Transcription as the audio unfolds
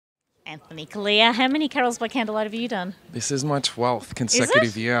Anthony Callea, how many Carols by Candlelight have you done? This is my 12th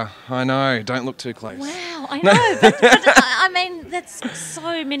consecutive year. I know, don't look too close. Wow, I know, but I mean, that's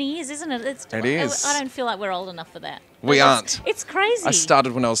so many years, isn't it? It is. I don't feel like we're old enough for that. We aren't. It's crazy. I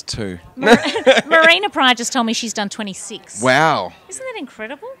started when I was 2. Marina Pryor just told me she's done 26. Wow. Isn't that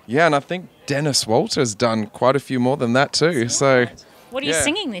incredible? Yeah, and I think Dennis Walter's done quite a few more than that too. So, what are you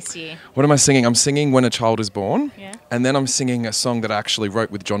singing this year? What am I singing? I'm singing When a Child is Born. Yeah. And then I'm singing a song that I actually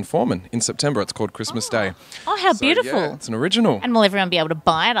wrote with John Foreman in September. It's called Christmas Day. Oh, how beautiful. Yeah, it's an original. And will everyone be able to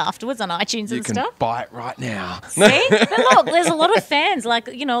buy it afterwards on iTunes and stuff? You can buy it right now. See? But look, there's a lot of fans, like,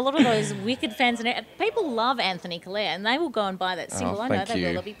 you know, a lot of those wicked fans. And people love Anthony Callea, and they will go and buy that single. I know they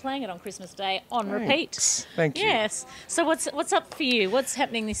will. They'll be playing it on Christmas Day on repeat. Thank you. Yes. So what's up for you? What's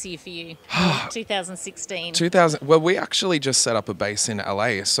happening this year for you? 2016. Well, we actually just set up a base in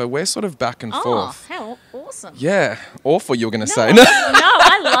LA, so we're sort of back and forth. Oh, how awesome. Yeah. Awful, you were going to say. No,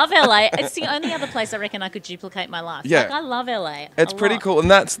 I love LA. It's the only other place I reckon I could duplicate my life. Yeah. Like, I love LA. It's pretty cool, and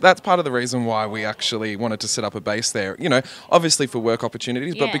that's part of the reason why we actually wanted to set up a base there. You know, obviously for work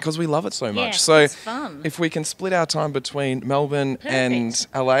opportunities, but because we love it so much. So it's fun. If we can split our time between Melbourne and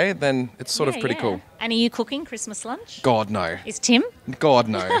LA, then it's sort of pretty cool. And are you cooking Christmas lunch? God, no. Is Tim? God,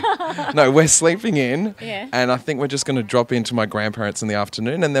 no. No, we're sleeping in, Yeah. and I think we're just going to drop into my grandparents in the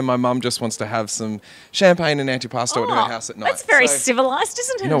afternoon, and then my mum just wants to have some champagne and antipasto at her house at night. That's very civilised,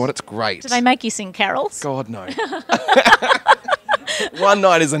 isn't it? You know what? It's great. Do they make you sing carols? God, no. One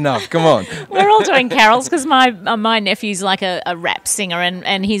night is enough. Come on. We're all doing carols because my nephew's like a rap singer,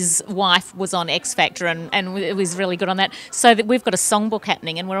 and his wife was on X Factor and it was really good on that. So that we've got a songbook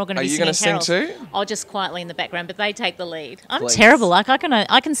happening, and we're all going to be singing carols. Are you going to sing too? I'll just quietly in the background, but they take the lead. I'm Please. terrible. Like I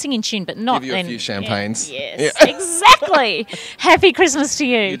can sing in tune, but not. Give you a few champagnes. Yes, exactly. Happy Christmas to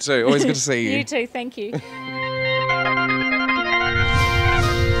you. You too. Always good to see you. You too. Thank you.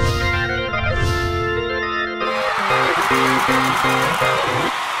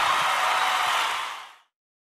 Thank you.